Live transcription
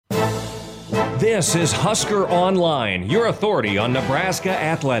This is Husker Online, your authority on Nebraska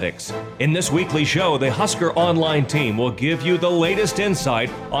athletics. In this weekly show, the Husker Online team will give you the latest insight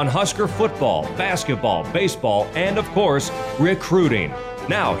on Husker football, basketball, baseball, and of course, recruiting.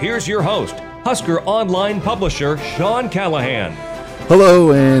 Now, here's your host, Husker Online publisher, Sean Callahan.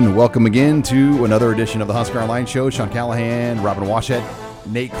 Hello and welcome again to another edition of the Husker Online Show. Sean Callahan, Robin Washett,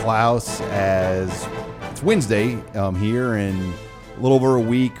 Nate Klaus, as it's Wednesday here and a little over a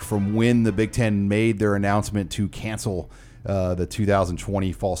week from when the Big Ten made their announcement to cancel the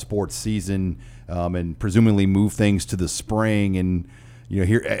 2020 fall sports season and presumably move things to the spring. And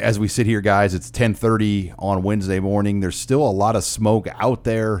here as we sit here, guys, it's 10:30 on Wednesday morning. There's still a lot of smoke out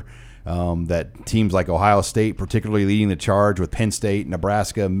there that teams like Ohio State, particularly leading the charge with Penn State,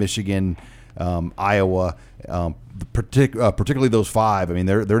 Nebraska, Michigan, Iowa, particularly those five. I mean,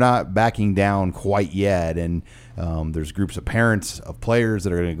 they're not backing down quite yet, and there's groups of parents of players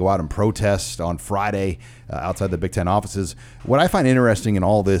that are going to go out and protest on Friday outside the Big Ten offices. What I find interesting in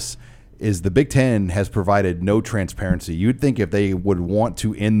all this is the Big Ten has provided no transparency. You'd think if they would want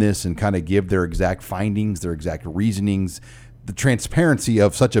to end this and kind of give their exact findings, their exact reasonings, the transparency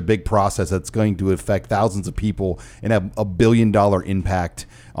of such a big process that's going to affect thousands of people and have $1 billion impact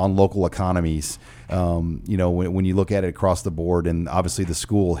on local economies. When you look at it across the board, and obviously the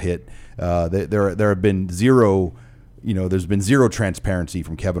school hit, there have been zero. There's been zero transparency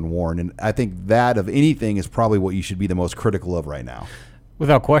from Kevin Warren, and I think that of anything is probably what you should be the most critical of right now.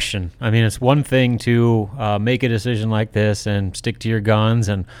 Without question. I mean, it's one thing to make a decision like this and stick to your guns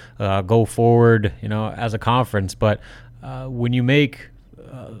and go forward, as a conference, but when you make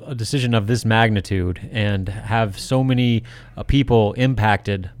a decision of this magnitude and have so many people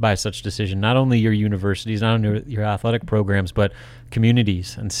impacted by such decision, not only your universities, not only your athletic programs, but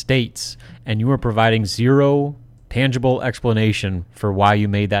communities and states, and you are providing zero tangible explanation for why you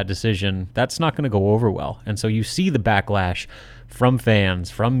made that decision, that's not going to go over well. And so you see the backlash from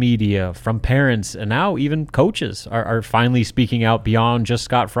fans, from media, from parents, and now even coaches are finally speaking out beyond just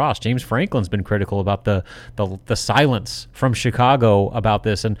Scott Frost. James Franklin's been critical about the silence from Chicago about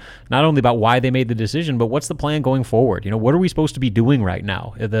this, and not only about why they made the decision, but what's the plan going forward? What are we supposed to be doing right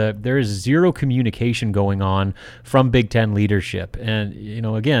now? There is zero communication going on from Big Ten leadership, and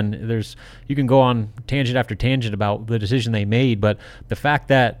again, you can go on tangent after tangent about the decision they made, but the fact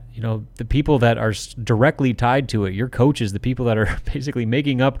that the people that are directly tied to it, your coaches, the people that are basically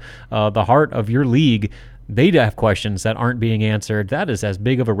making up the heart of your league, they have questions that aren't being answered. That is as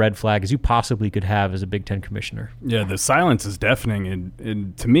big of a red flag as you possibly could have as a Big Ten commissioner. Yeah, the silence is deafening.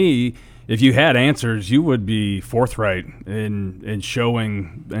 And to me, if you had answers, you would be forthright in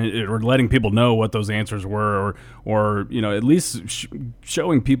showing or letting people know what those answers were, or at least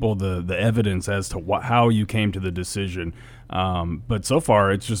showing people the evidence as to how you came to the decision. But so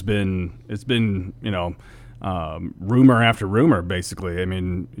far, it's been rumor after rumor, basically. I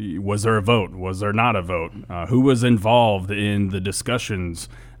mean, was there a vote? Was there not a vote? Who was involved in the discussions?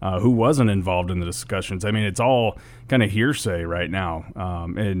 Who wasn't involved in the discussions? I mean, it's all kind of hearsay right now.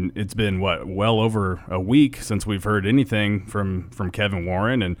 And it's been, well over a week since we've heard anything from Kevin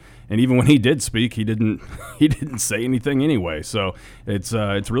Warren. And even when he did speak, he didn't say anything anyway. So it's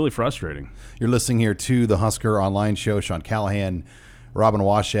really frustrating. You're listening here to the Husker Online Show. Sean Callahan, Robin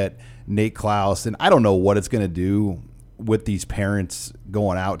Washett, Nate Klaus, and I don't know what it's going to do with these parents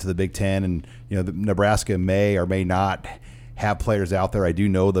going out to the Big Ten, and the Nebraska may or may not have players out there. I do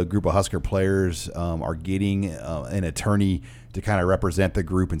know the group of Husker players are getting an attorney to kind of represent the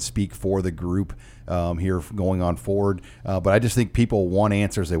group and speak for the group here going on forward. But I just think people want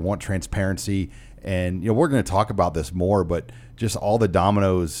answers. They want transparency, and we're going to talk about this more, but just all the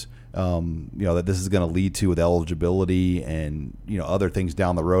dominoes that this is going to lead to with eligibility and other things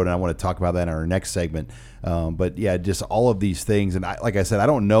down the road, and I want to talk about that in our next segment. But yeah, just all of these things, and like I said, I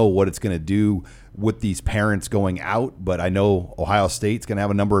don't know what it's going to do with these parents going out, but I know Ohio State's going to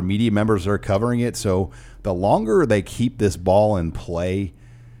have a number of media members that are covering it. So the longer they keep this ball in play,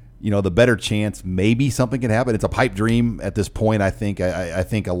 the better chance maybe something can happen. It's a pipe dream at this point. I think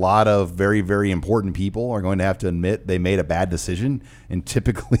a lot of very, very important people are going to have to admit they made a bad decision, and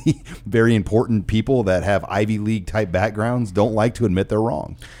typically very important that have Ivy League type backgrounds don't like to admit they're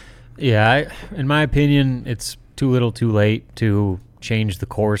wrong. Yeah, in my opinion, it's too little too late to change the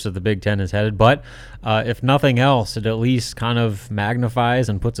course of the Big Ten is headed. But if nothing else, it at least kind of magnifies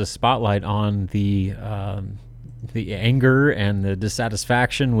and puts a spotlight on the the anger and the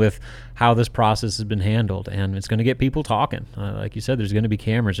dissatisfaction with how this process has been handled, and it's going to get people talking. Like you said, there's going to be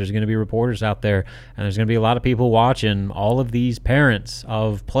cameras, there's going to be reporters out there, and there's going to be a lot of people watching all of these parents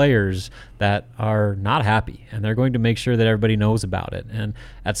of players that are not happy, and they're going to make sure that everybody knows about it. And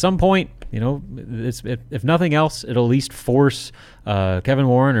at some point, if nothing else, it'll at least force Kevin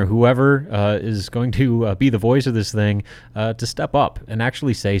Warren or whoever is going to be the voice of this thing to step up and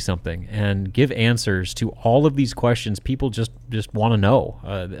actually say something and give answers to all of these questions people just want to know.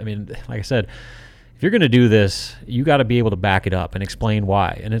 Like I said, if you're going to do this, you got to be able to back it up and explain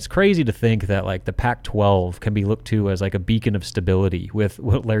why. And it's crazy to think that like the Pac-12 can be looked to as like a beacon of stability with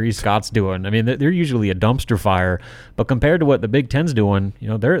what Larry Scott's doing. I mean, they're usually a dumpster fire, but compared to what the Big Ten's doing,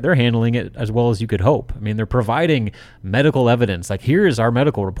 they're handling it as well as you could hope. I mean, they're providing medical evidence. Like, here is our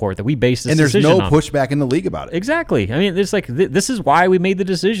medical report that we based this decision on. And there's no pushback in the league about it. Exactly. I mean, it's like this is why we made the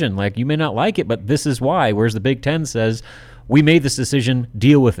decision. Like, you may not like it, but this is why. Whereas the Big Ten says, we made this decision,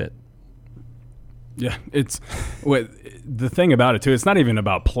 deal with it. Yeah, the thing about it, too, it's not even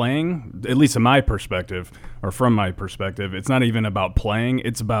about playing, at least in my perspective, or from my perspective. It's not even about playing.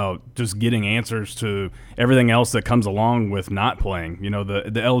 It's about just getting answers to everything else that comes along with not playing.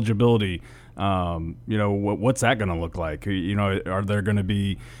 The eligibility, what's that going to look like? Are there going to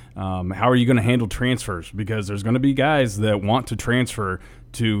be how are you going to handle transfers? Because there's going to be guys that want to transfer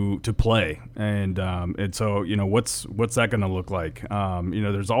to play, and so what's that going to look like?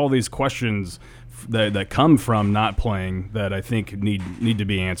 There's all these questions that come from not playing that I think need to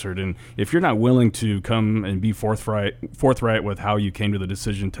be answered. And if you're not willing to come and be forthright with how you came to the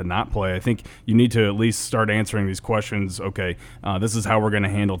decision to not play, I think you need to at least start answering these questions. Okay, this is how we're going to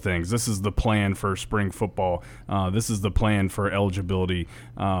handle things. This is the plan for spring football. This is the plan for eligibility,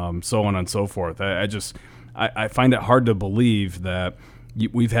 so on and so forth. I find it hard to believe that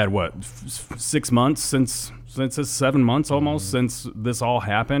we've had 6 months since it's 7 months almost since this all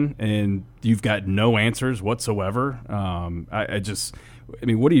happened, and you've got no answers whatsoever.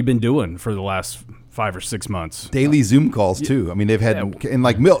 What have you been doing for the last 5 or 6 months? Daily Zoom calls too. I mean, they've had, and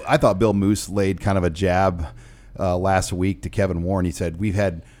like I thought Bill Moose laid kind of a jab last week to Kevin Warren. He said, we've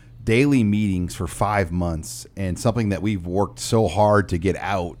had daily meetings for 5 months, and something that we've worked so hard to get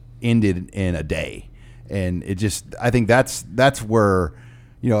out ended in a day. And I think that's where,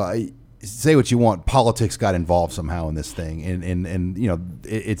 say what you want, politics got involved somehow in this thing. And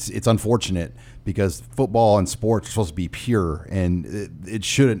it's unfortunate because football and sports are supposed to be pure, and it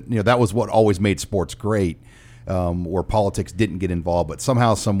shouldn't, that was what always made sports great, where politics didn't get involved. But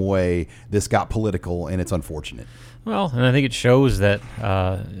somehow, some way, this got political, and it's unfortunate. Well, and I think it shows that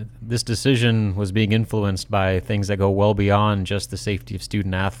this decision was being influenced by things that go well beyond just the safety of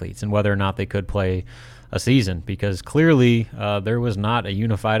student athletes and whether or not they could play a season, because clearly there was not a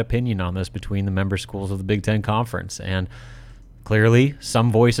unified opinion on this between the member schools of the Big Ten Conference. And clearly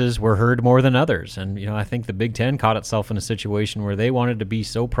some voices were heard more than others. And, I think the Big Ten caught itself in a situation where they wanted to be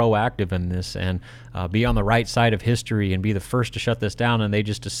so proactive in this and be on the right side of history and be the first to shut this down. And they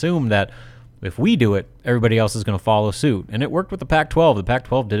just assumed that if we do it, everybody else is going to follow suit. And it worked with the Pac-12. The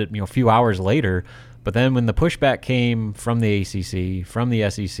Pac-12 did it, a few hours later. But then when the pushback came from the ACC, from the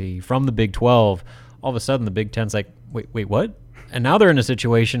SEC, from the Big 12, all of a sudden the Big Ten's like, wait, what? And now they're in a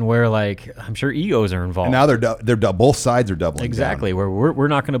situation where, like, I'm sure egos are involved. And now they're both sides are doubling exactly, down. Where we're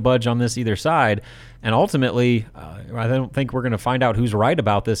not going to budge on this either side. And ultimately, I don't think we're going to find out who's right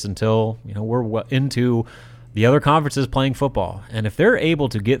about this until we're into the other conferences playing football. And if they're able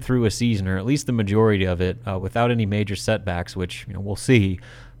to get through a season, or at least the majority of it, without any major setbacks, which we'll see,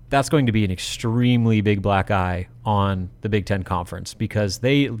 that's going to be an extremely big black eye on the Big Ten Conference, because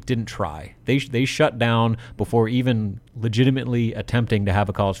they didn't try. They shut down before even legitimately attempting to have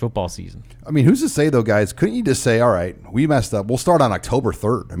a college football season. I mean, who's to say, though, guys? Couldn't you just say, all right, we messed up. We'll start on October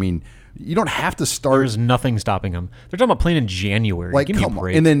 3rd. I mean, you don't have to start. There's nothing stopping them. They're talking about playing in January. Like, give me a come on.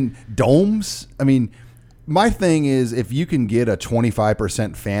 break. And then domes. I mean, my thing is, if you can get a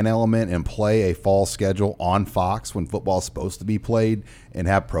 25% fan element and play a fall schedule on Fox when football's supposed to be played and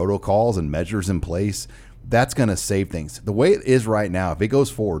have protocols and measures in place, that's going to save things. The way it is right now, if it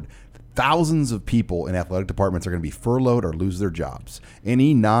goes forward, thousands of people in athletic departments are going to be furloughed or lose their jobs.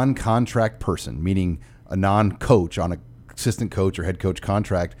 Any non-contract person, meaning a non-coach on an assistant coach or head coach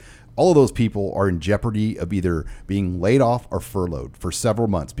contract, all of those people are in jeopardy of either being laid off or furloughed for several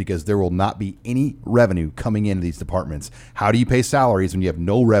months, because there will not be any revenue coming into these departments. How do you pay salaries when you have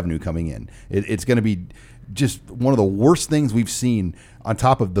no revenue coming in? It's going to be just one of the worst things we've seen, on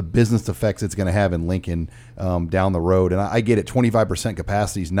top of the business effects it's going to have in Lincoln down the road. And I get it, 25%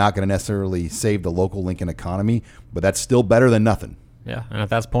 capacity is not going to necessarily save the local Lincoln economy, but that's still better than nothing. Yeah, and at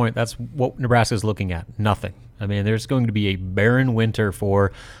that point, that's what Nebraska's looking at, nothing. I mean, there's going to be a barren winter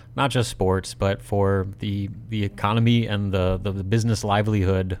for not just sports, but for the economy and the business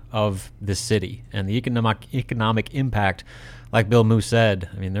livelihood of this city and the economic impact. Like Bill Moose said,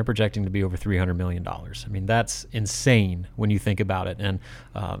 I mean, they're projecting to be over $300 million. I mean, that's insane when you think about it. And,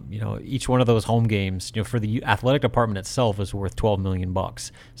 each one of those home games, for the athletic department itself is worth $12 million.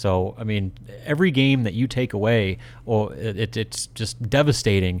 So, I mean, every game that you take away, it's just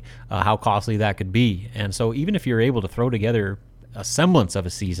devastating how costly that could be. And so even if you're able to throw together a semblance of a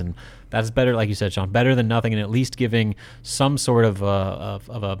season, that's better, like you said, Sean, better than nothing, and at least giving some sort of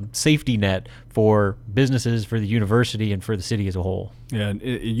a safety net for businesses, for the university, and for the city as a whole. Yeah,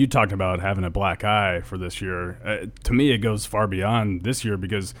 you talked about having a black eye for this year. To me, it goes far beyond this year,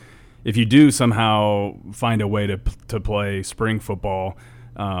 because if you do somehow find a way to play spring football,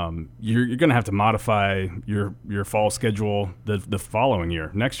 you're going to have to modify your fall schedule the following year,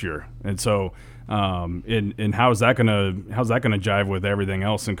 next year, and so. And how's that gonna jive with everything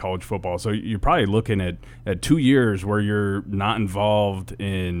else in college football? So you're probably looking at 2 years where you're not involved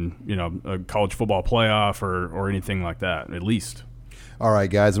in a college football playoff or anything like that, at least. All right,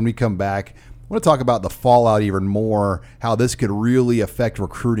 guys. When we come back, I want to talk about the fallout even more. How this could really affect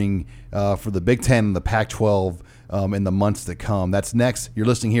recruiting for the Big Ten and the Pac-12 in the months to come. That's next. You're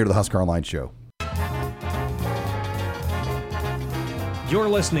listening here to the Husker Online Show. You're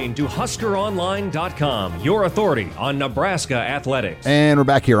listening to HuskerOnline.com, your authority on Nebraska athletics. And we're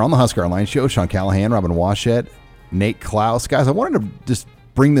back here on the Husker Online Show. Sean Callahan, Robin Washett, Nate Klaus. Guys, I wanted to just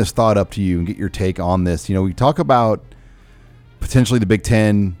bring this thought up to you and get your take on this. We talk about potentially the Big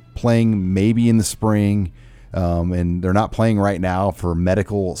Ten playing maybe in the spring, and they're not playing right now for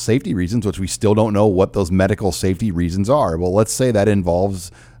medical safety reasons, which we still don't know what those medical safety reasons are. Well, let's say that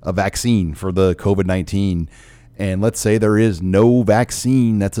involves a vaccine for the COVID-19. And let's say there is no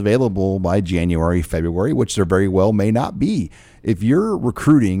vaccine that's available by January, February, which there very well may not be. If you're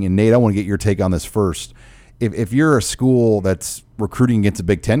recruiting, and Nate, I want to get your take on this first. If you're a school that's recruiting against a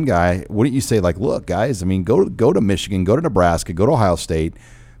Big Ten guy, wouldn't you say, like, look, guys, I mean, go to Michigan, go to Nebraska, go to Ohio State,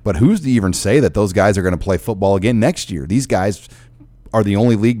 but who's to even say that those guys are going to play football again next year? These guys are the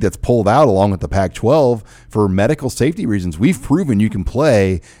only league that's pulled out along with the Pac-12 for medical safety reasons. We've proven you can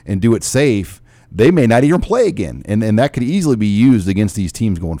play and do it safe. They may not even play again, and that could easily be used against these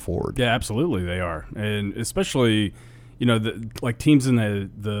teams going forward. Yeah, absolutely they are, and especially like teams in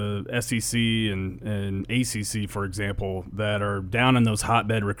the SEC and ACC, for example, that are down in those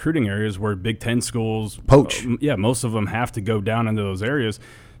hotbed recruiting areas where Big Ten schools poach. Most of them have to go down into those areas.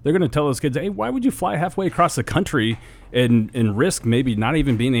 They're going to tell those kids, hey, why would you fly halfway across the country and risk maybe not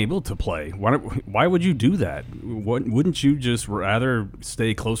even being able to play? Why would you do that? Wouldn't you just rather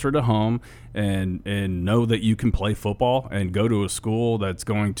stay closer to home and know that you can play football and go to a school that's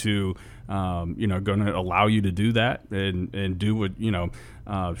going to going to allow you to do that and do what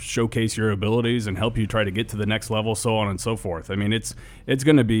showcase your abilities and help you try to get to the next level, so on and so forth. I mean, it's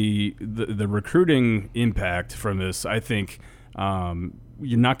going to be the recruiting impact from this, I think.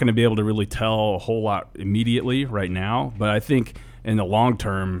 You're not going to be able to really tell a whole lot immediately right now, but I think in the long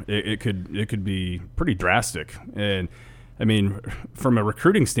term it could be pretty drastic. And I mean, from a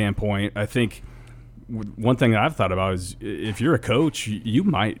recruiting standpoint, I think one thing that I've thought about is if you're a coach, you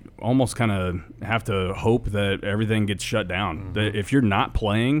might almost kind of have to hope that everything gets shut down. Mm-hmm. That if you're not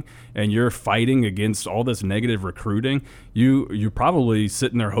playing and you're fighting against all this negative recruiting, you're probably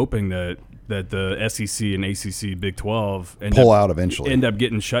sitting there hoping that the SEC and ACC, Big 12 pull out eventually, end up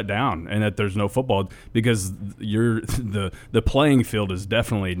getting shut down, and that there's no football because the playing field is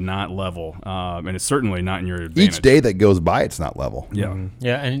definitely not level, and it's certainly not in your advantage. Each day that goes by, it's not level. Yeah,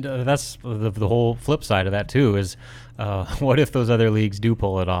 yeah, and that's the whole flip side of that too. Is what if those other leagues do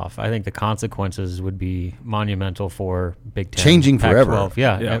pull it off? I think the consequences would be monumental for Big Ten, changing Pac-12. forever.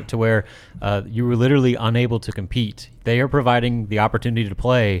 Yeah, to where you were literally unable to compete. They are providing the opportunity to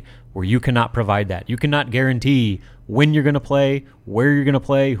play where you cannot provide that. You cannot guarantee when you're going to play, where you're going to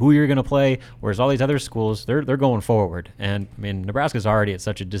play, who you're going to play, whereas all these other schools, they're going forward. And, I mean, Nebraska's already at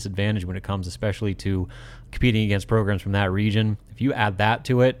such a disadvantage when it comes especially to competing against programs from that region. If you add that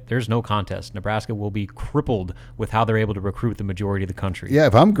to it, there's no contest. Nebraska will be crippled with how they're able to recruit the majority of the country. Yeah,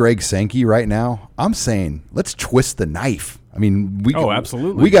 if I'm Greg Sankey right now, I'm saying let's twist the knife. I mean,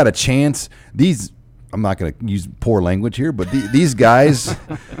 absolutely. We got a chance. I'm not going to use poor language here, but these guys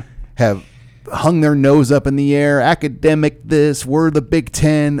have hung their nose up in the air, academic this, we're the Big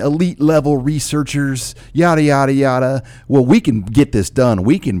Ten, elite level researchers, yada, yada, yada. Well, we can get this done.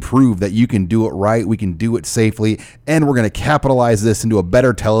 We can prove that you can do it right. We can do it safely. And we're going to capitalize this into a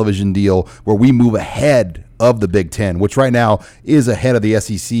better television deal where we move ahead of the Big Ten, which right now is ahead of the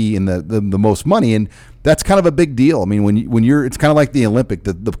SEC in the most money. And that's kind of a big deal. I mean, when you're, it's kind of like the Olympic,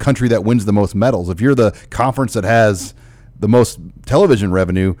 the country that wins the most medals. If you're the conference that has the most television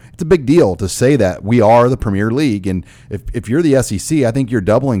revenue, it's a big deal to say that we are the Premier League. And if you're the SEC, I think you're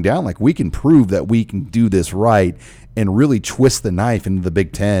doubling down. Like, we can prove that we can do this right and really twist the knife into the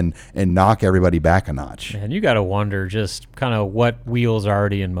Big Ten and knock everybody back a notch. And you got to wonder just kind of what wheels are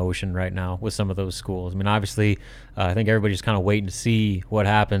already in motion right now with some of those schools. I mean, obviously, I think everybody's kind of waiting to see what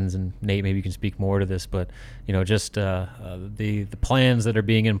happens. And Nate, maybe you can speak more to this, but just the plans that are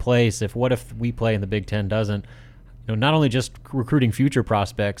being in place. What if we play and the Big Ten doesn't? Not only just recruiting future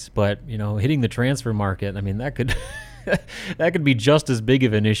prospects, but hitting the transfer market. I mean, that could. That could be just as big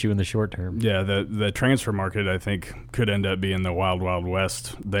of an issue in the short term. Yeah, the transfer market, I think, could end up being the wild, wild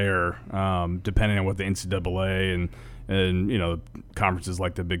west there, depending on what the NCAA and conferences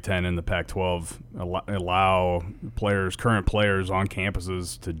like the Big Ten and the Pac-12 allow current players on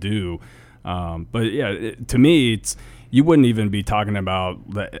campuses to do. But yeah, to me, you wouldn't even be talking about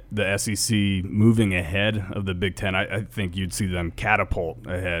the SEC moving ahead of the Big Ten. I think you'd see them catapult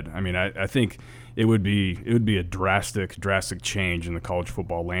ahead. I mean, I think it would be a drastic change in the college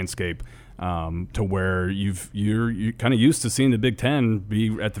football landscape, to where you're kind of used to seeing the Big Ten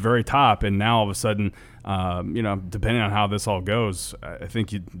be at the very top, and now all of a sudden, depending on how this all goes, I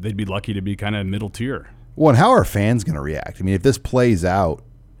think they'd be lucky to be kind of middle tier. Well, and how are fans going to react? I mean, if this plays out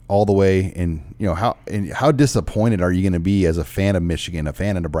all the way, and how disappointed are you going to be as a fan of Michigan, a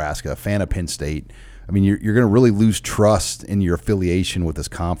fan of Nebraska, a fan of Penn State? I mean, you're going to really lose trust in your affiliation with this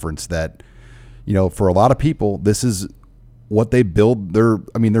conference that, for a lot of people, this is what they build their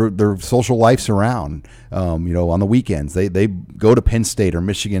social lives around. On the weekends, they go to Penn State or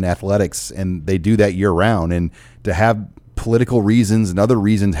Michigan athletics, and they do that year round. And to have political reasons and other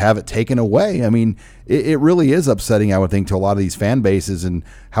reasons have it taken away, I mean, it really is upsetting, I would think, to a lot of these fan bases. And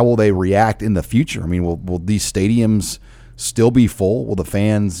how will they react in the future? I mean, will these stadiums still be full? Will the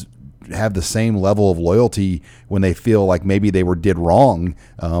fans have the same level of loyalty when they feel like maybe they did wrong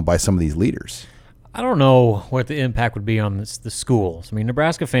by some of these leaders? I don't know what the impact would be on the schools. I mean,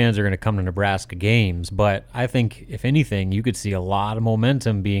 Nebraska fans are going to come to Nebraska games, but I think, if anything, you could see a lot of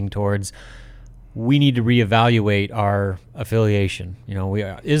momentum being towards, we need to reevaluate our affiliation.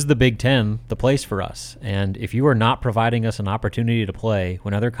 Is the Big Ten the place for us? And if you are not providing us an opportunity to play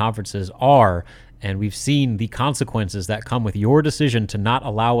when other conferences are, and we've seen the consequences that come with your decision to not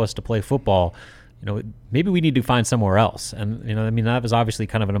allow us to play football, maybe we need to find somewhere else. And, that was obviously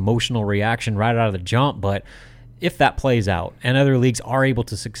kind of an emotional reaction right out of the jump. But if that plays out and other leagues are able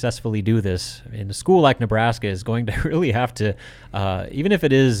to successfully do this, a school like Nebraska is going to really have to, even if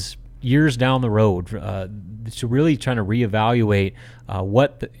it is years down the road, to really trying to reevaluate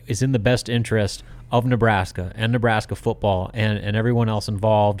what is in the best interest of Nebraska and Nebraska football and everyone else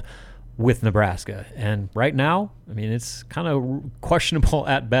involved with Nebraska. And right now, it's kind of questionable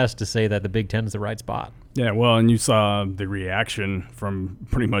at best to say that the Big Ten is the right spot. Yeah, well, and you saw the reaction from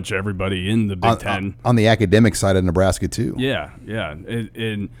pretty much everybody in the Big Ten. On the academic side of Nebraska, too. Yeah.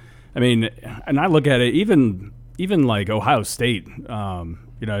 And I look at it, even like Ohio State,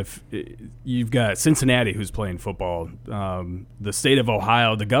 if you've got Cincinnati who's playing football, the state of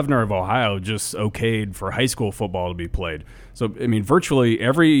Ohio, the governor of Ohio just okayed for high school football to be played. So, virtually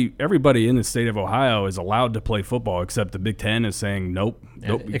everybody in the state of Ohio is allowed to play football, except the Big Ten is saying nope.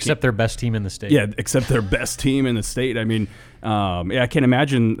 Except their best team in the state. Yeah, except their best team in the state. I can't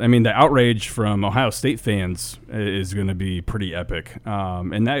imagine. The outrage from Ohio State fans is going to be pretty epic.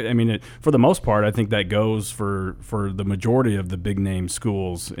 And that, for the most part, I think that goes for the majority of the big name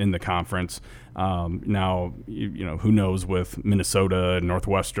schools in the conference. Now, who knows with Minnesota and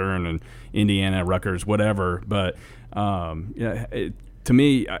Northwestern and Indiana, Rutgers, whatever. But to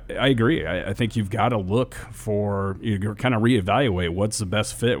me, I agree. I think you've got to look for, kind of reevaluate what's the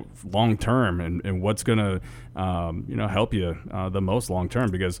best fit long term and what's going to help you the most long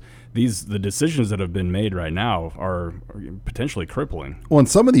term, because the decisions that have been made right now are potentially crippling. Well, in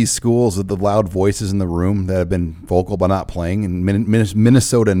some of these schools, the loud voices in the room that have been vocal by not playing, and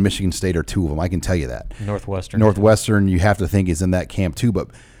Minnesota and Michigan State are two of them. I can tell you that. Northwestern, you have to think is in that camp too, but.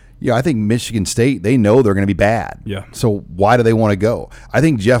 Yeah, I think Michigan State, they know they're going to be bad. Yeah. So why do they want to go? I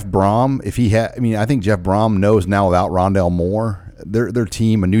think Jeff Brom, I think Jeff Brom knows now without Rondell Moore, their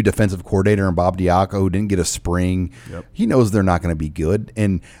team, a new defensive coordinator and Bob Diaco, who didn't get a spring. Yep. He knows they're not going to be good.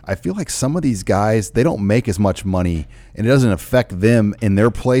 And I feel like some of these guys, they don't make as much money, and it doesn't affect them in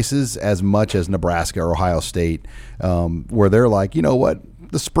their places as much as Nebraska or Ohio State, where they're like, you know what,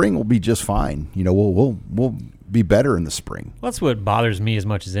 the spring will be just fine. We'll be better in the spring. Well, that's what bothers me as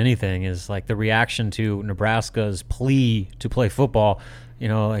much as anything is like the reaction to Nebraska's plea to play football. You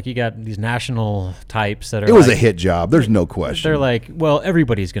know, like you got these national types that are. It was like, a hit job. There's no question. They're like, well,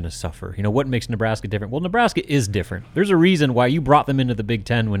 everybody's going to suffer. You know, what makes Nebraska different? Well, Nebraska is different. There's a reason why you brought them into the Big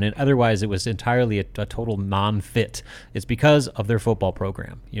Ten when otherwise it was entirely a total non-fit. It's because of their football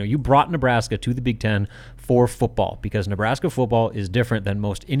program. You know, you brought Nebraska to the Big Ten for football because Nebraska football is different than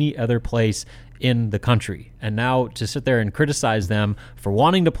most any other place in the country. And now to sit there and criticize them for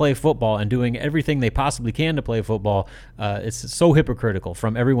wanting to play football and doing everything they possibly can to play football, it's so hypocritical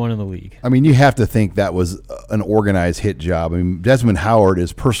from everyone in the league. I mean, you have to think that was an organized hit job. I mean, Desmond Howard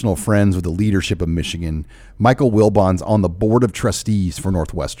is personal friends with the leadership of Michigan. Michael Wilbon's on the board of trustees for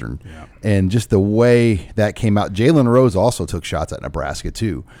Northwestern. Yeah. And just the way that came out, Jalen Rose also took shots at Nebraska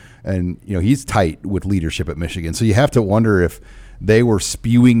too. And, you know, he's tight with leadership at Michigan. So you have to wonder if they were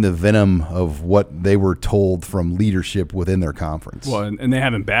spewing the venom of what they were told from leadership within their conference. Well, and they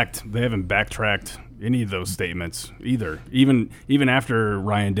haven't backtracked any of those statements either. Even after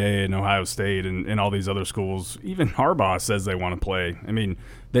Ryan Day and Ohio State and all these other schools, even Harbaugh says they want to play. I mean,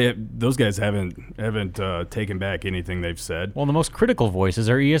 those guys haven't taken back anything they've said. Well, the most critical voices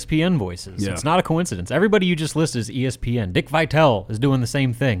are ESPN voices. Yeah. It's not a coincidence. Everybody you just listed is ESPN. Dick Vitale is doing the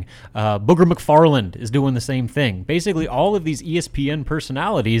same thing. Booger McFarland is doing the same thing. Basically, all of these ESPN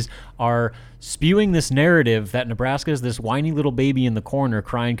personalities are spewing this narrative that Nebraska is this whiny little baby in the corner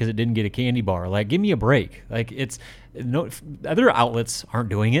crying because it didn't get a candy bar. Like, give me a break. Like, other outlets aren't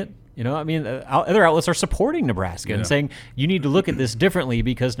doing it. You know, I mean, other outlets are supporting Nebraska and saying you need to look at this differently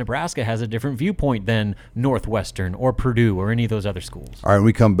because Nebraska has a different viewpoint than Northwestern or Purdue or any of those other schools. All right, when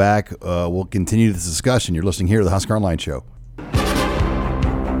we come back, we'll continue this discussion. You're listening here to the Husker Online Show.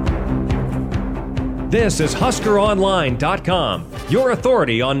 This is HuskerOnline.com, your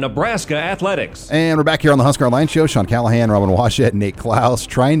authority on Nebraska athletics. And we're back here on the Husker Online Show. Sean Callahan, Robin Washett, Nate Klaus,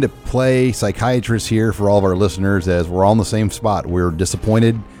 trying to play psychiatrist here for all of our listeners as we're all in the same spot. We're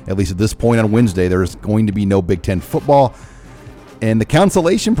disappointed, at least at this point on Wednesday, there's going to be no Big Ten football. And the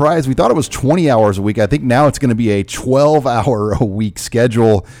consolation prize, we thought it was 20 hours a week. I think now it's going to be a 12-hour-a-week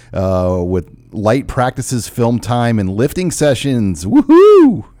schedule with light practices, film time, and lifting sessions.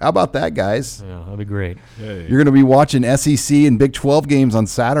 Woohoo! How about that, guys? Yeah, that'd be great. Hey. You're going to be watching SEC and Big 12 games on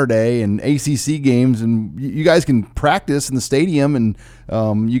Saturday and ACC games, and you guys can practice in the stadium, and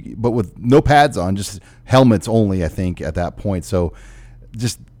but with no pads on, just helmets only, I think, at that point. So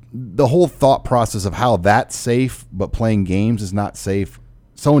just the whole thought process of how that's safe, but playing games is not safe.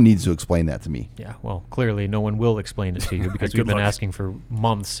 Someone needs to explain that to me. Yeah, well, clearly no one will explain it to you because we've been asking for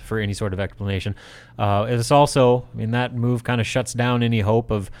months for any sort of explanation. It's also, I mean, that move kind of shuts down any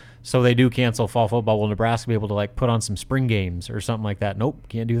hope of, so they do cancel fall football. Will Nebraska be able to, like, put on some spring games or something like that? Nope,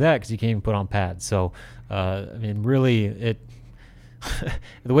 can't do that because you can't even put on pads. So, I mean, really,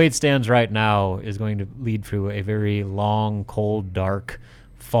 the way it stands right now is going to lead to a very long, cold, dark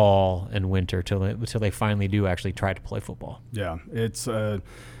fall and winter till they finally do actually try to play football. Yeah, it's I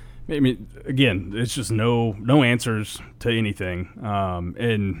mean, again, it's just no answers to anything.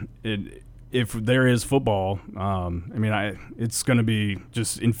 And if there is football, I mean, it's going to be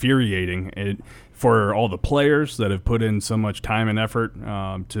just infuriating for all the players that have put in so much time and effort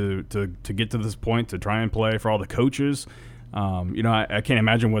to get to this point to try and play. For all the coaches, you know, I can't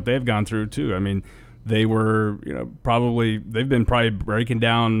imagine what they've gone through too. I mean, they were, you know, they've been breaking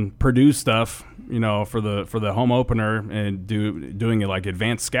down Purdue stuff, you know, for the home opener and doing it like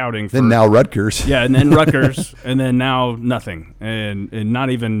advanced scouting. Then now Rutgers. Yeah, and then Rutgers, and then now nothing, and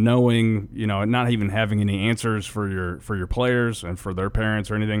not even knowing, you know, not even having any answers for your players and for their parents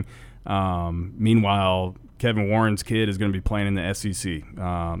or anything. Meanwhile, Kevin Warren's kid is going to be playing in the SEC.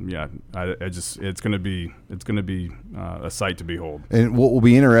 It's going to be a sight to behold. And what will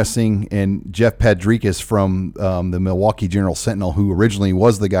be interesting, and Jeff Padrikas from the Milwaukee Journal Sentinel, who originally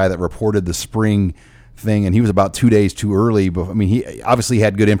was the guy that reported the spring thing, and he was about 2 days too early. But I mean, he obviously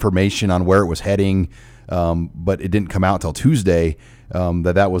had good information on where it was heading, but it didn't come out till Tuesday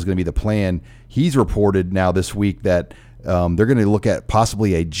that was going to be the plan. He's reported now this week that they're going to look at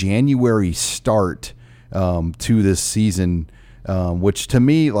possibly a January start to this season, which to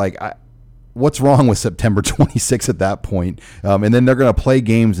me, like, what's wrong with September 26th at that point? And then they're going to play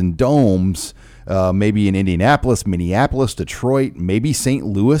games in domes, maybe in Indianapolis, Minneapolis, Detroit, maybe St.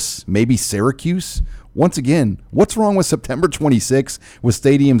 Louis, maybe Syracuse. Once again, what's wrong with September 26th with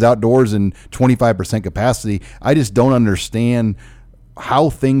stadiums outdoors and 25% capacity? I just don't understand how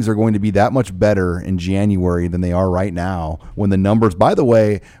things are going to be that much better in January than they are right now, when the numbers, by the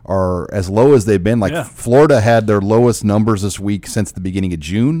way, are as low as they've been. Like, yeah. Florida had their lowest numbers this week since the beginning of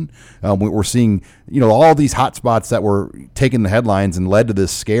June. We're seeing, you know, all these hot spots that were taking the headlines and led to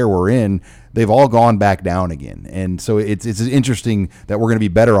this scare we're in. they've all gone back down again. And so it's interesting that we're going to be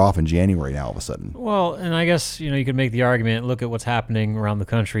better off in January now all of a sudden. Well, and I guess, you could make the argument, look at what's happening around the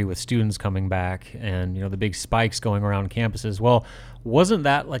country with students coming back and, the big spikes going around campuses. Well, wasn't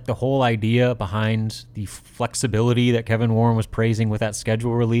that like the whole idea behind the flexibility that Kevin Warren was praising with that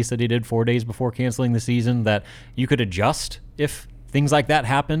schedule release that he did 4 days before canceling the season, that you could adjust if things like that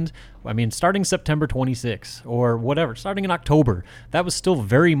happened? I mean, starting September 26 or whatever, starting in October, that was still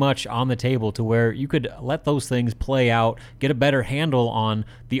very much on the table to where you could let those things play out, get a better handle on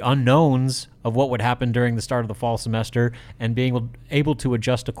the unknowns of what would happen during the start of the fall semester and being able to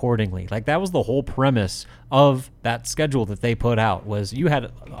adjust accordingly. Like, that was the whole premise of that schedule that they put out, was you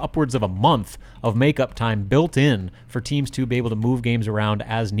had upwards of a month of makeup time built in for teams to be able to move games around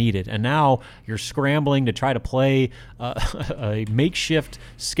as needed. And now you're scrambling to try to play a makeshift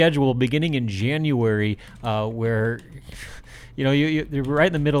schedule beginning in January, where you're right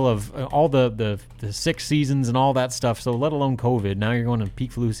in the middle of all the sick seasons and all that stuff. So let alone COVID, now you're going to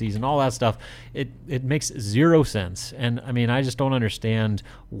peak flu season, all that stuff. It makes zero sense. And I mean, I just don't understand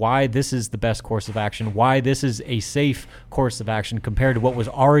why this is the best course of action, why this is a safe course of action compared to what was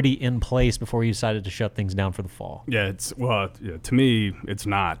already in place before you decided to shut things down for the fall. Yeah, to me, it's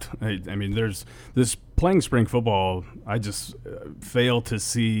not. I mean, there's this playing spring football. I just fail to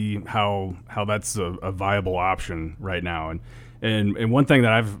see how that's a viable option right now. And one thing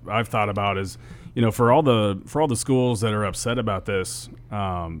that I've thought about is, for all the schools that are upset about this,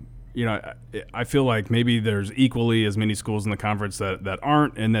 I feel like maybe there's equally as many schools in the conference that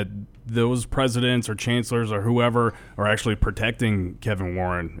aren't, and that those presidents or chancellors or whoever are actually protecting Kevin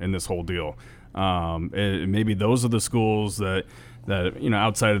Warren in this whole deal. And maybe those are the schools that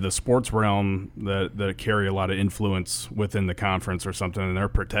outside of the sports realm that carry a lot of influence within the conference or something, and they're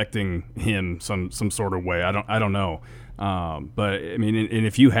protecting him some sort of way. I don't know. But I mean, and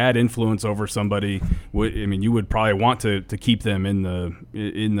if you had influence over somebody, you would probably want to keep them in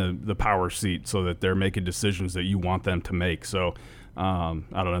the power seat so that they're making decisions that you want them to make. So I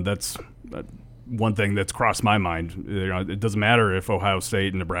don't know. That's one thing that's crossed my mind. It doesn't matter if Ohio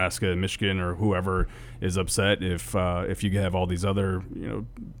State and Nebraska and Michigan or whoever is upset if you have all these other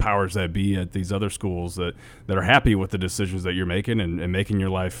powers that be at these other schools that are happy with the decisions that you're making and making your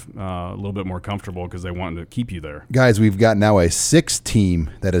life a little bit more comfortable because they want to keep you there. Guys, we've got now a 6th team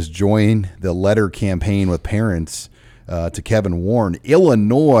that has joined the letter campaign with parents to Kevin Warren.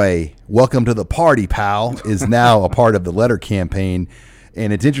 Illinois, welcome to the party, pal, is now a part of the letter campaign.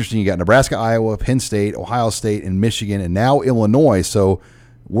 And it's interesting, you got Nebraska, Iowa, Penn State, Ohio State, and Michigan, and now Illinois. So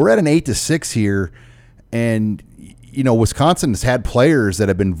we're at an 8-6 here. And, Wisconsin has had players that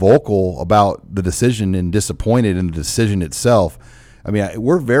have been vocal about the decision and disappointed in the decision itself. I mean,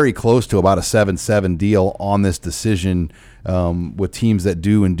 we're very close to about a 7-7 deal on this decision with teams that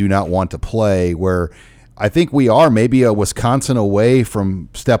do and do not want to play, where I think we are maybe a Wisconsin away from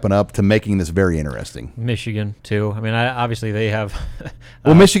stepping up to making this very interesting. Michigan too. I mean, obviously they have.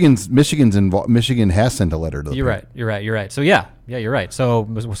 Well, Michigan's involved. Michigan has sent a letter to. You're right. So yeah, you're right. So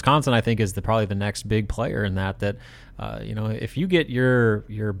Wisconsin, I think, is probably the next big player in that. If you get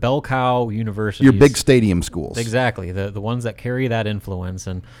your bell cow universities, your big stadium schools, exactly, the ones that carry that influence,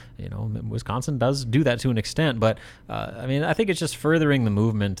 and Wisconsin does do that to an extent, but I think it's just furthering the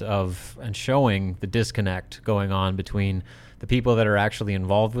movement of and showing the disconnect going on between the people that are actually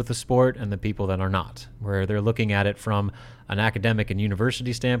involved with the sport and the people that are not, where they're looking at it from an academic and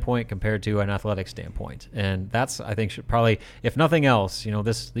university standpoint compared to an athletic standpoint. And that's, I think, should probably, if nothing else,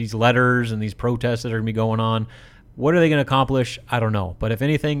 these letters and these protests that are going to be going on, what are they going to accomplish? I don't know. But if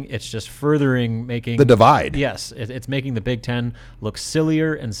anything, it's just furthering making the divide. Yes, it's making the Big Ten look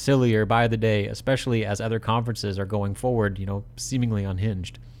sillier and sillier by the day, especially as other conferences are going forward, seemingly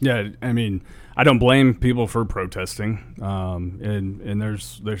unhinged. Yeah, I mean, I don't blame people for protesting, and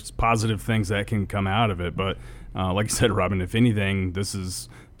there's positive things that can come out of it. But like I said, Robin, if anything, this is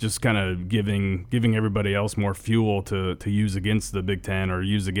just kind of giving everybody else more fuel to use against the Big Ten or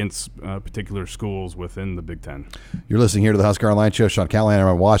use against particular schools within the Big Ten. You're listening here to the Husker Online Show. Sean Callahan,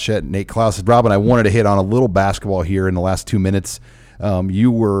 Aaron Washett, Nate Klaus. Robin, I wanted to hit on a little basketball here in the last 2 minutes.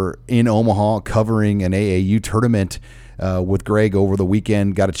 You were in Omaha covering an AAU tournament with Greg over the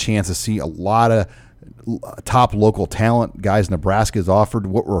weekend. Got a chance to see a lot of top local talent, guys Nebraska's offered.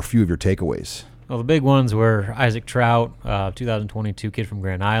 What were a few of your takeaways? Well, the big ones were Isaac Trout, 2022 kid from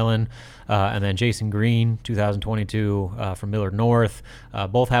Grand Island, and then Jason Green, 2022 from Millard North.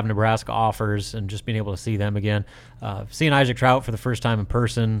 Both have Nebraska offers, and just being able to see them again. Seeing Isaac Trout for the first time in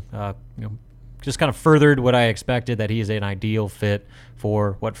person, just kind of furthered what I expected, that he is an ideal fit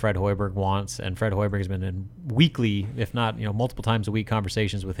for what Fred Hoiberg wants, and Fred Hoiberg has been in weekly, if not multiple times a week,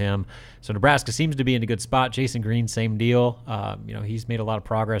 conversations with him. So Nebraska seems to be in a good spot. Jason Green, same deal. He's made a lot of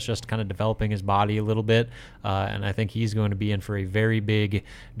progress just kind of developing his body a little bit, and I think he's going to be in for a very big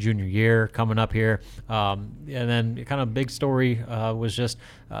junior year coming up here. And then kind of big story was just,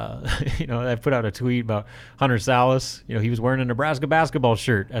 I put out a tweet about Hunter Salas. He was wearing a Nebraska basketball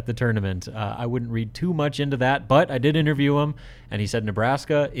shirt at the tournament. I wouldn't read too much into that, but I did interview him, and he said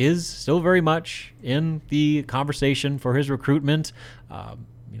Nebraska is still very much in the conversation for his recruitment.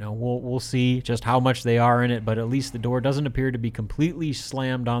 We'll see just how much they are in it, but at least the door doesn't appear to be completely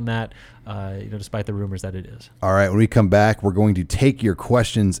slammed on that, despite the rumors that it is. All right, when we come back, we're going to take your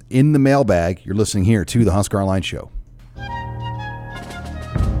questions in the mailbag. You're listening here to the Husker Online Show.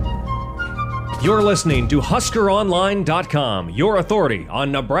 You're listening to HuskerOnline.com, your authority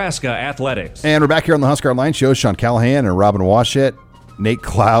on Nebraska athletics. And we're back here on the Husker Online Show. Sean Callahan and Robin Washett, Nate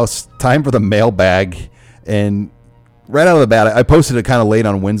Klaus. Time for the mailbag. And right out of the bat, I posted it kind of late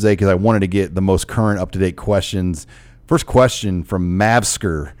on Wednesday because I wanted to get the most current, up-to-date questions. First question from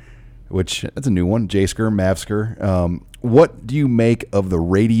Mavsker, which that's a new one, Jsker, Mavsker. What do you make of the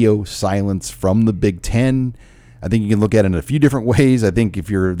radio silence from the Big Ten? I think you can look at it in a few different ways. I think if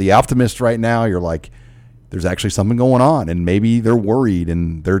you're the optimist right now, you're like, there's actually something going on, and maybe they're worried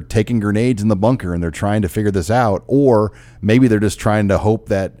and they're taking grenades in the bunker and they're trying to figure this out. Or maybe they're just trying to hope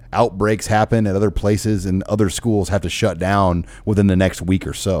that outbreaks happen at other places and other schools have to shut down within the next week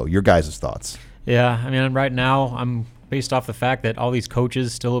or so. Your guys' thoughts? Yeah, I mean, right now I'm based off the fact that all these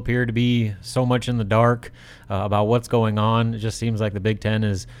coaches still appear to be so much in the dark about what's going on. It just seems like the Big Ten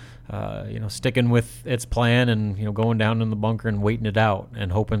is sticking with its plan and, going down in the bunker and waiting it out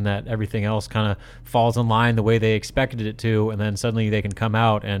and hoping that everything else kind of falls in line the way they expected it to, and then suddenly they can come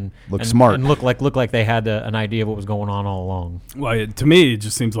out and look smart and look like they had an idea of what was going on all along. Well, to me, it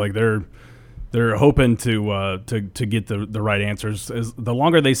just seems like they're hoping to get the right answers. As the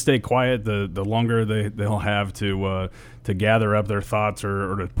longer they stay quiet, the longer they'll have to gather up their thoughts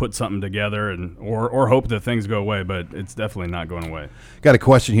or to put something together or hope that things go away. But it's definitely not going away. Got a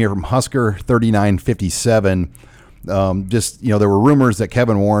question here from Husker 3957. There were rumors that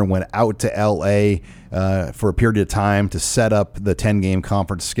Kevin Warren went out to L.A. For a period of time to set up the 10-game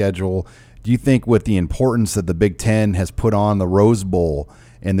conference schedule. Do you think with the importance that the Big Ten has put on the Rose Bowl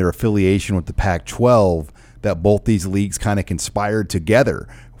and their affiliation with the Pac-12, that both these leagues kind of conspired together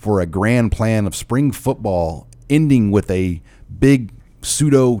for a grand plan of spring football ending with a big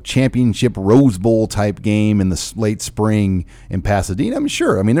pseudo-championship Rose Bowl type game in the late spring in Pasadena? I'm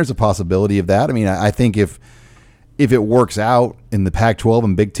sure. I mean, there's a possibility of that. I mean, I think if it works out and the Pac-12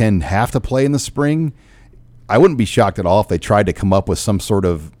 and Big Ten have to play in the spring, I wouldn't be shocked at all if they tried to come up with some sort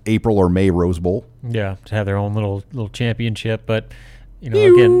of April or May Rose Bowl. Yeah, to have their own little championship, but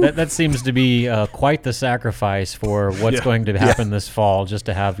again, that seems to be quite the sacrifice for what's going to happen this fall, just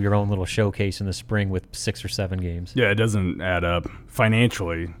to have your own little showcase in the spring with 6 or 7 games. Yeah, it doesn't add up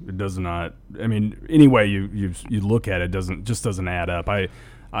financially. It does not. I mean, any way you look at it, doesn't add up.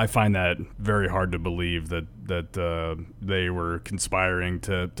 I find that very hard to believe that they were conspiring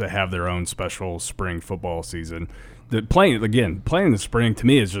to have their own special spring football season. Playing in the spring to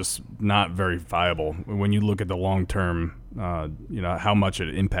me is just not very viable when you look at the long term. How much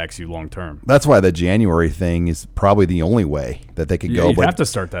it impacts you long term. That's why the January thing is probably the only way that they could go. You have to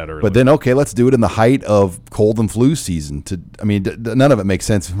start that early. But then, okay, let's do it in the height of cold and flu season. None of it makes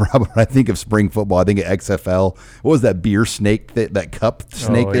sense. Robert, I think of spring football. I think of XFL. What was that beer snake, that cup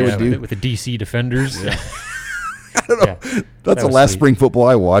snake they would do? With the DC Defenders. Yeah. I don't know. Yeah, that's the last spring football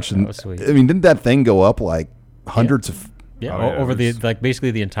I watched. And, I mean, didn't that thing go up like hundreds of... Yeah, over basically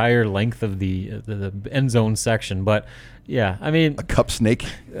the entire length of the end zone section. But yeah, I mean, a cup snake.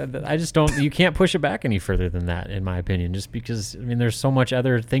 I just don't. You can't push it back any further than that, in my opinion. Just because there's so much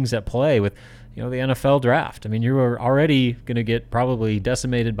other things at play with the NFL draft. I mean, you were already going to get probably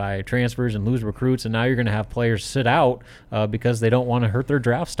decimated by transfers and lose recruits, and now you're going to have players sit out because they don't want to hurt their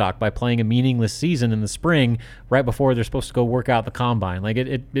draft stock by playing a meaningless season in the spring right before they're supposed to go work out the combine. Like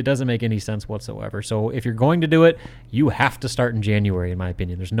it doesn't make any sense whatsoever. So if you're going to do it, you have to start in January, in my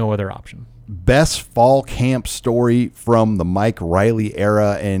opinion. There's no other option. Best fall camp story from the Mike Riley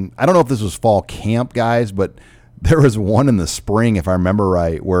era, and I don't know if this was fall camp, guys, but there was one in the spring, if I remember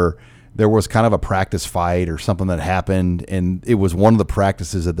right, where there was kind of a practice fight or something that happened, and it was one of the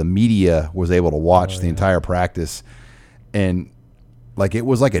practices that the media was able to watch the entire practice, and it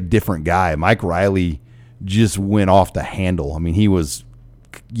was like a different guy. Mike Riley just went off the handle. I mean, he was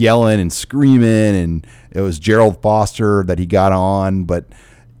yelling and screaming, and it was Gerald Foster that he got on, but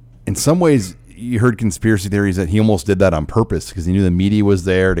in some ways, you heard conspiracy theories that he almost did that on purpose because he knew the media was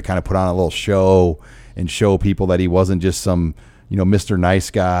there to kind of put on a little show and show people that he wasn't just some, Mr. Nice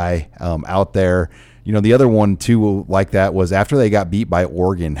Guy out there. The other one too like that was after they got beat by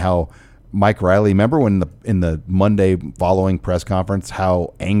Oregon, how Mike Riley, remember when in the Monday following press conference,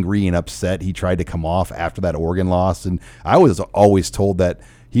 how angry and upset he tried to come off after that Oregon loss? And I was always told that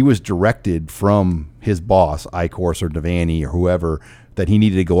he was directed from his boss, Eichhorst or Devaney or whoever, that he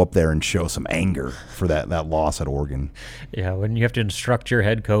needed to go up there and show some anger for that loss at Oregon. Yeah, when you have to instruct your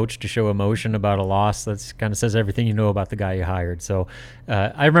head coach to show emotion about a loss, that kind of says everything you know about the guy you hired. So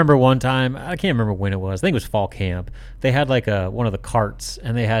I remember one time, I can't remember when it was, I think it was fall camp, they had like one of the carts,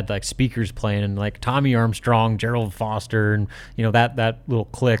 and they had like speakers playing, and like Tommy Armstrong, Gerald Foster, and that little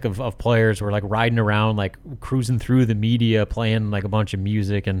clique of players were like riding around, like cruising through the media, playing like a bunch of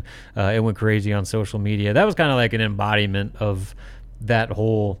music, and it went crazy on social media. That was kind of like an embodiment of that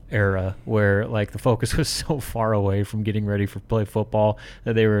whole era where like the focus was so far away from getting ready for play football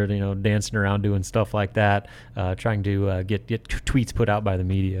that they were dancing around doing stuff like that, trying to get tweets put out by the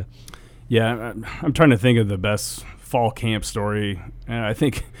media. Yeah, I'm trying to think of the best fall camp story, and I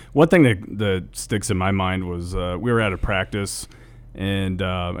think one thing that sticks in my mind was we were at a practice, and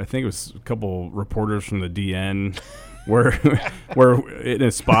I think it was a couple reporters from the DN were in a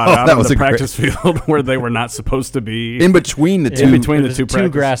spot out on the practice field where they were not supposed to be. In between the two. In between the two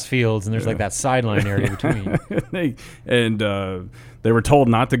grass fields, and there's like that sideline area between. They were told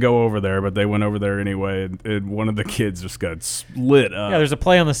not to go over there, but they went over there anyway, and one of the kids just got split up. Yeah, there's a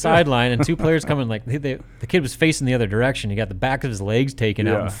play on the sideline, and two players coming, like the kid was facing the other direction. He got the back of his legs taken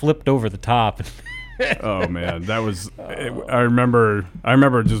out and flipped over the top. Oh man, that was. I remember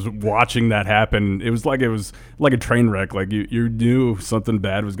just watching that happen. It was like a train wreck. Like you knew something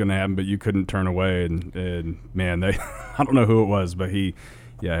bad was going to happen, but you couldn't turn away. And man, I don't know who it was, but he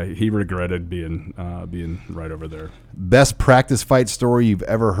regretted being right over there. Best practice fight story you've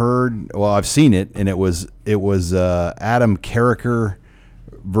ever heard? Well, I've seen it, and it was Adam Carricker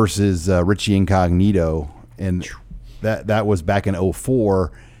versus Richie Incognito, and that was back in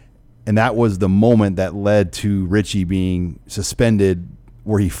 2004. And that was the moment that led to Richie being suspended,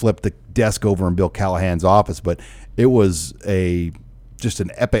 where he flipped the desk over in Bill Callahan's office. But it was just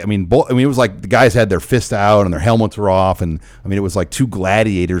an epic. It was like the guys had their fists out and their helmets were off, and it was like two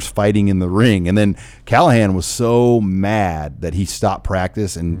gladiators fighting in the ring. And then Callahan was so mad that he stopped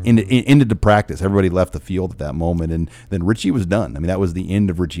practice and ended the practice. Everybody left the field at that moment, and then Richie was done. That was the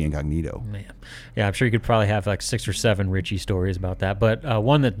end of Richie Incognito. Man. Yeah, I'm sure you could probably have like 6 or 7 Richie stories about that. But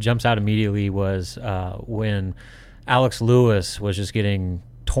one that jumps out immediately was when Alex Lewis was just getting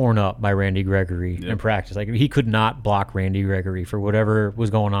torn up by Randy Gregory in practice. Like, he could not block Randy Gregory for whatever was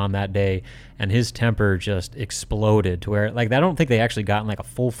going on that day, and his temper just exploded to where, like, I don't think they actually got in like a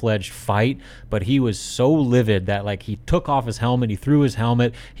full-fledged fight, but he was so livid that, like, he took off his helmet, he threw his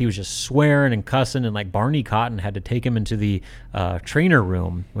helmet, he was just swearing and cussing, and like Barney Cotton had to take him into the trainer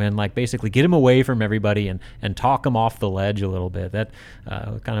room and like basically get him away from everybody and talk him off the ledge a little bit. That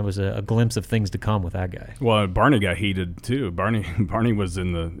kind of was a glimpse of things to come with that guy. Well, Barney got heated too. Barney was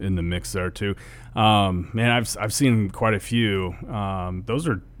in the mix there too. Man, I've seen quite a few. Those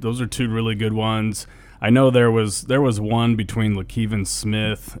are two really good ones. I know there was one between LaKeven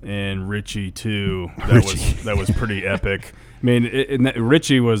Smith and Richie too. That was pretty epic. I mean,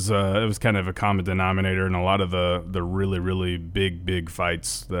 Richie was it was kind of a common denominator in a lot of the really, really big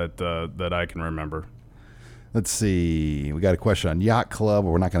fights that I can remember. Let's see. We got a question on Yacht Club.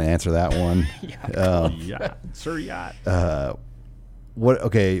 We're not going to answer that one. Yacht, Sir Yacht.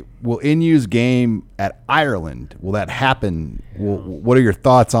 Will NU's game at Ireland, will that happen? What are your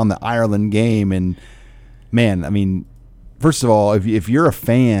thoughts on the Ireland game? And man, first of all, if you're a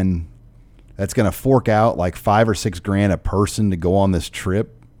fan that's going to fork out like $5,000 or $6,000 a person to go on this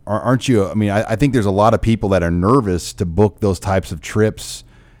trip, aren't you? I think there's a lot of people that are nervous to book those types of trips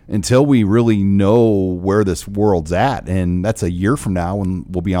until we really know where this world's at, and that's a year from now when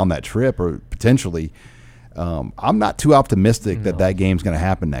we'll be on that trip, or potentially. I'm not too optimistic that game's going to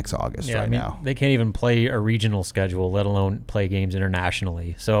happen next August now. They can't even play a regional schedule, let alone play games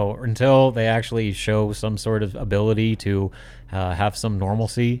internationally. So until they actually show some sort of ability to have some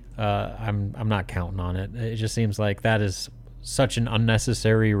normalcy, I'm not counting on it. It just seems like that is such an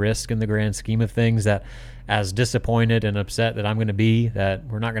unnecessary risk in the grand scheme of things, that as disappointed and upset that I'm going to be that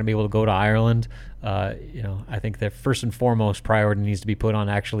we're not going to be able to go to Ireland, I think that first and foremost priority needs to be put on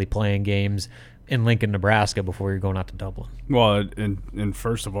actually playing games in Lincoln, Nebraska before you're going out to Dublin. Well, and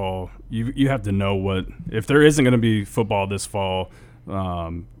first of all, you have to know if there isn't going to be football this fall,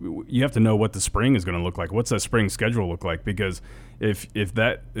 you have to know what the spring is going to look like. What's that spring schedule look like? Because if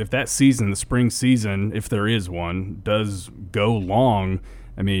that season, the spring season, if there is one, does go long,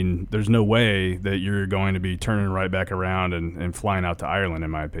 I mean, there's no way that you're going to be turning right back around and flying out to Ireland,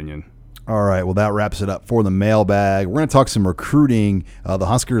 in my opinion. All right, well, that wraps it up for the mailbag. We're going to talk some recruiting. The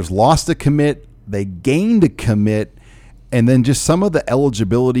Huskers lost a commit. They gained a commit. And then just some of the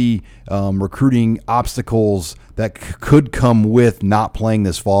eligibility recruiting obstacles that could come with not playing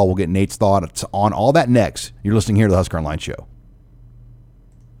this fall. We'll get Nate's thoughts on all that next. You're listening here to the Husker Online Show.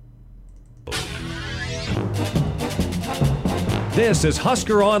 This is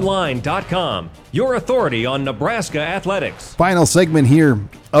HuskerOnline.com, your authority on Nebraska athletics. Final segment here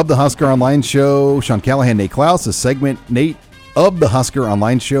of the Husker Online Show. Sean Callahan, Nate Klaus. A segment, Nate, of the Husker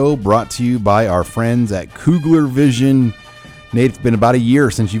Online Show, brought to you by our friends at Kugler Vision. Nate, it's been about a year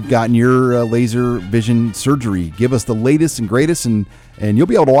since you've gotten your laser vision surgery. Give us the latest and greatest, and you'll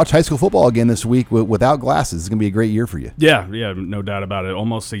be able to watch high school football again this week without glasses. It's going to be a great year for you. Yeah, no doubt about it.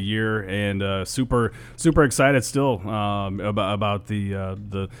 Almost a year, and super excited still about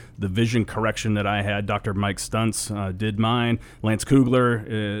the vision correction that I had. Dr. Mike Stuntz did mine. Lance Kugler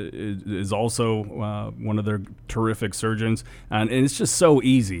is also one of their terrific surgeons, and it's just so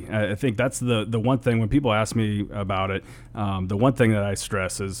easy. I think that's the one thing when people ask me about it. The one thing that I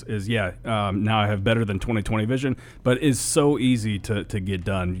stress is now I have better than 20/20 vision, but it's so easy to get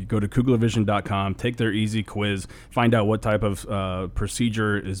done. You go to KuglerVision.com, take their easy quiz, find out what type of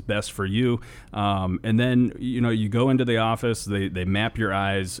procedure is best for you, and then you go into the office. They map your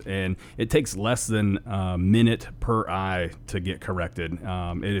eyes, and it takes less than a minute per eye to get corrected.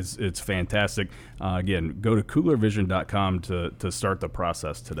 It's fantastic. Again, go to KuglerVision.com to start the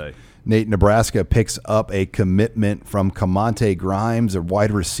process today. Nate, Nebraska picks up a commitment from Camonte Grimes, a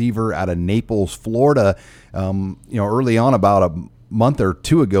wide receiver out of Naples, Florida. Early on, about a month or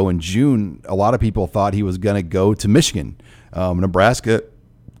two ago in June, a lot of people thought he was going to go to Michigan. Nebraska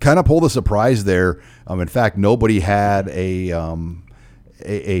kind of pulled a surprise there. In fact, nobody had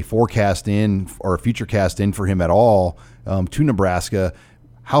a forecast in or a future cast in for him at all to Nebraska.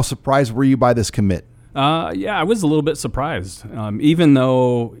 How surprised were you by this commit? I was a little bit surprised. Even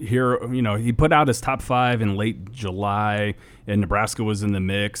though he put out his top 5 in late July, and Nebraska was in the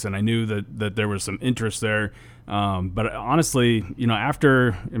mix, and I knew that there was some interest there. But honestly,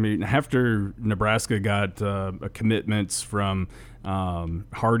 after Nebraska got commitments from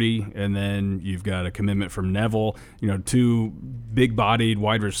Hardy, and then you've got a commitment from Neville, two big-bodied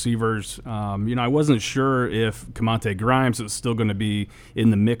wide receivers. I wasn't sure if Camonte Grimes was still going to be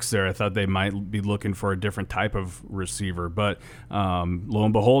in the mix there. I thought they might be looking for a different type of receiver, but lo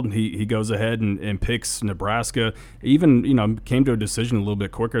and behold, he goes ahead and picks Nebraska. Even came to a decision a little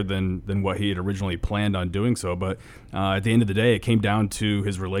bit quicker than what he had originally planned on doing so. But at the end of the day, it came down to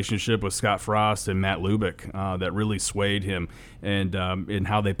his relationship with Scott Frost and Matt Lubick that really swayed him, and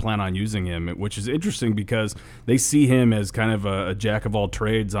how they plan on using him, which is interesting because they see him as kind of a jack of all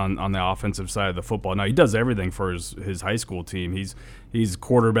trades on the offensive side of the football. Now, he does everything for his high school team. He's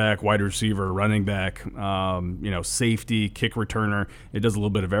quarterback, wide receiver, running back, safety, kick returner. It does a little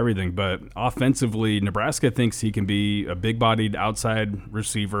bit of everything. But offensively, Nebraska thinks he can be a big-bodied outside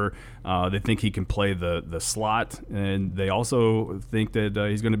receiver. They think he can play the slot, and they also think that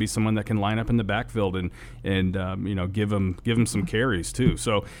he's going to be someone that can line up in the backfield and give him some carries too.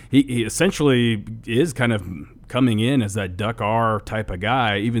 So he essentially is kind of coming in as that Duck R type of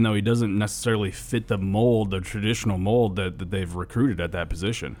guy, even though he doesn't necessarily fit the traditional mold that they've recruited at that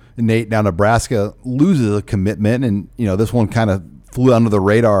position. Nate, now Nebraska loses a commitment, and this one kind of flew under the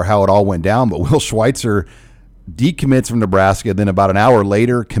radar how it all went down, but Will Schweitzer decommits from Nebraska, then about an hour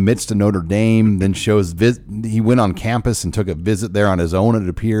later commits to Notre Dame, then he went on campus and took a visit there on his own, it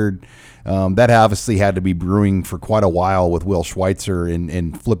appeared. That obviously had to be brewing for quite a while with Will Schweitzer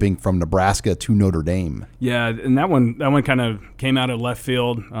and flipping from Nebraska to Notre Dame. Yeah, and that one kind of came out of left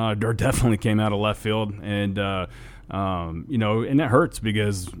field, or definitely came out of left field, and and it hurts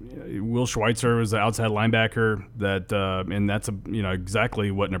because Will Schweitzer was the outside linebacker and that's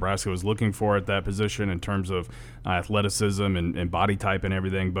exactly what Nebraska was looking for at that position in terms of athleticism and body type and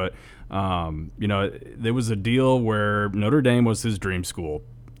everything. But there was a deal where Notre Dame was his dream school,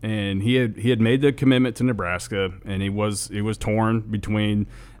 and he had made the commitment to Nebraska, and he was torn between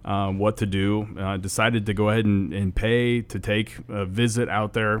what to do. Decided to go ahead and pay to take a visit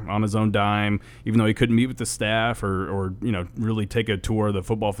out there on his own dime, even though he couldn't meet with the staff or really take a tour of the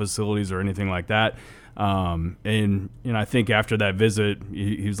football facilities or anything like that. And I think after that visit,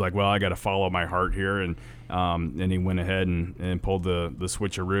 he was like, well, I got to follow my heart here. And he went ahead and pulled the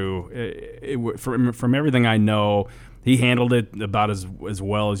switcheroo. From everything I know, he handled it about as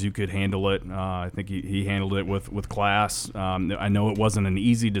well as you could handle it. I think he handled it with class. I know it wasn't an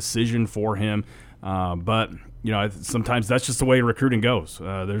easy decision for him, but sometimes that's just the way recruiting goes.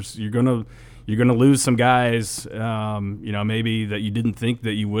 You're gonna lose some guys, maybe that you didn't think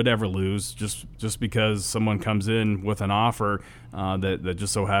that you would ever lose, just because someone comes in with an offer that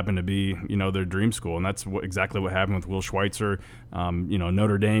just so happened to be their dream school, and that's exactly what happened with Will Schweitzer.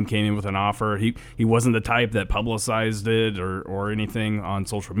 Notre Dame came in with an offer. He wasn't the type that publicized it or anything on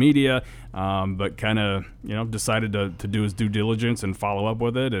social media, but kind of decided to do his due diligence and follow up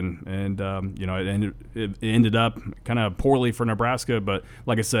with it, and it ended up kind of poorly for Nebraska. But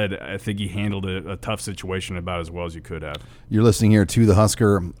like I said, I think he handled a tough situation about as well as you could have. You're listening here to the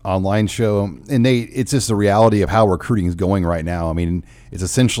Husker Online Show, and Nate, it's just the reality of how recruiting is going right now. I mean, it's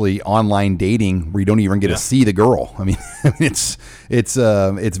essentially online dating where you don't even get to see the girl. I mean,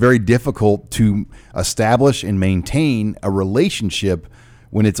 it's very difficult to establish and maintain a relationship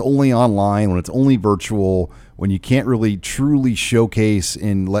when it's only online, when it's only virtual, when you can't really truly showcase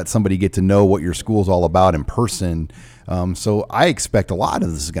and let somebody get to know what your school's all about in person. So I expect a lot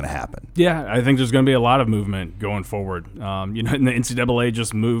of this is going to happen. Yeah, I think there's going to be a lot of movement going forward. And the NCAA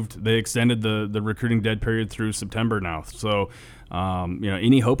just moved. They extended the recruiting dead period through September now. So,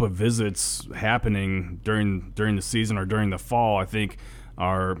 any hope of visits happening during the season or during the fall, I think,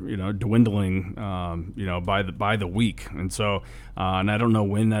 are dwindling by the week. And so and I don't know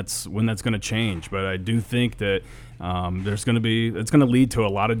when that's going to change, but I do think that it's going to lead to a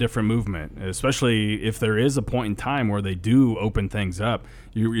lot of different movement, especially if there is a point in time where they do open things up.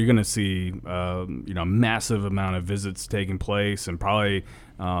 You're going to see massive amount of visits taking place, and probably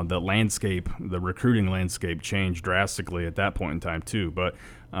the recruiting landscape changed drastically at that point in time too. But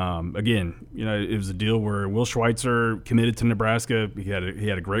again, it was a deal where Will Schweitzer committed to Nebraska. He had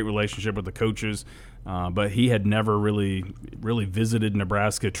a great relationship with the coaches, but he had never really visited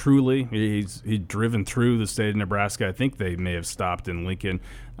Nebraska truly. He'd driven through the state of Nebraska. I think they may have stopped in Lincoln,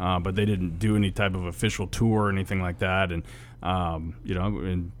 but they didn't do any type of official tour or anything like that. And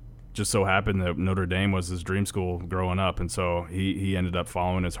and just so happened that Notre Dame was his dream school growing up, and so he ended up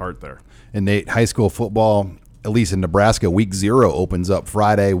following his heart there. And Nate, high school football, at least in Nebraska, week 0 opens up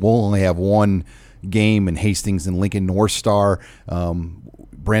Friday. We'll only have one game in Hastings and Lincoln North Star.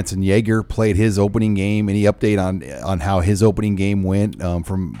 Branson Yeager played his opening game. Any update on how his opening game went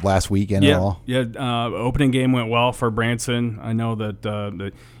from last weekend at all? Yeah, opening game went well for Branson. I know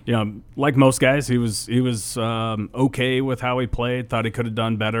that like most guys, he was okay with how he played. Thought he could have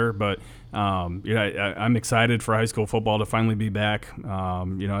done better, but I'm excited for high school football to finally be back.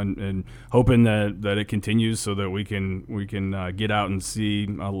 And hoping that it continues so that we can get out and see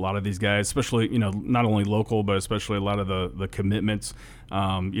a lot of these guys, especially not only local but especially a lot of the commitments.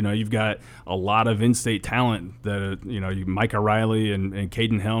 You've got a lot of in-state talent that Micah Riley and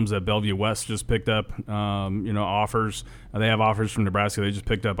Caden Helms at Bellevue West just picked up offers. They have offers from Nebraska. They just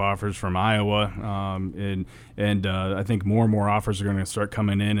picked up offers from Iowa, and I think more and more offers are going to start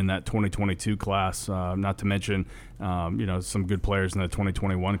coming in that 2022 class. Not to mention, some good players in the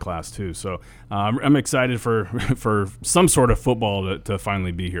 2021 class too. So I'm excited for some sort of football to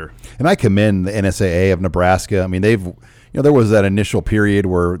finally be here. And I commend the NSAA of Nebraska. I mean, there was that initial period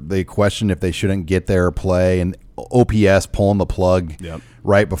where they questioned if they shouldn't get there or play, and OPS pulling the plug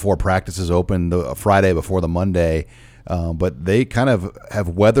right before practices opened the Friday before the Monday. But they kind of have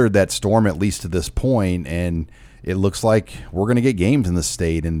weathered that storm at least to this point, and it looks like we're going to get games in the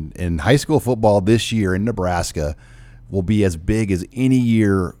state. And high school football this year in Nebraska will be as big as any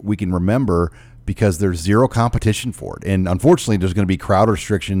year we can remember because there's zero competition for it. And unfortunately, there's going to be crowd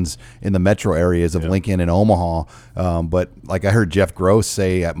restrictions in the metro areas of Lincoln and Omaha. But like I heard Jeff Gross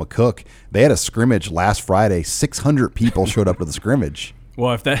say at McCook, they had a scrimmage last Friday. 600 people showed up to the scrimmage.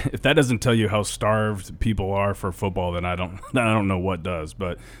 Well, if that doesn't tell you how starved people are for football, then I don't know what does.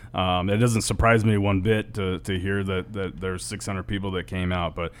 But it doesn't surprise me one bit to hear that there's 600 people that came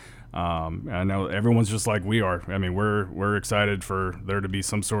out. But I know everyone's just like we are. I mean, we're excited for there to be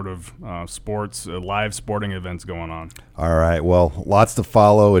some sort of live sporting events going on. All right. Well, lots to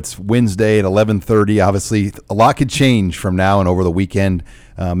follow. It's Wednesday at 11:30. Obviously, a lot could change from now and over the weekend.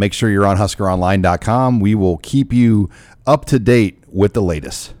 Make sure you're on HuskerOnline.com. We will keep you up to date with the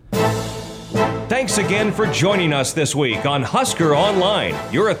latest. Thanks again for joining us this week on Husker Online,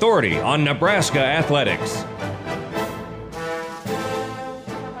 your authority on Nebraska athletics.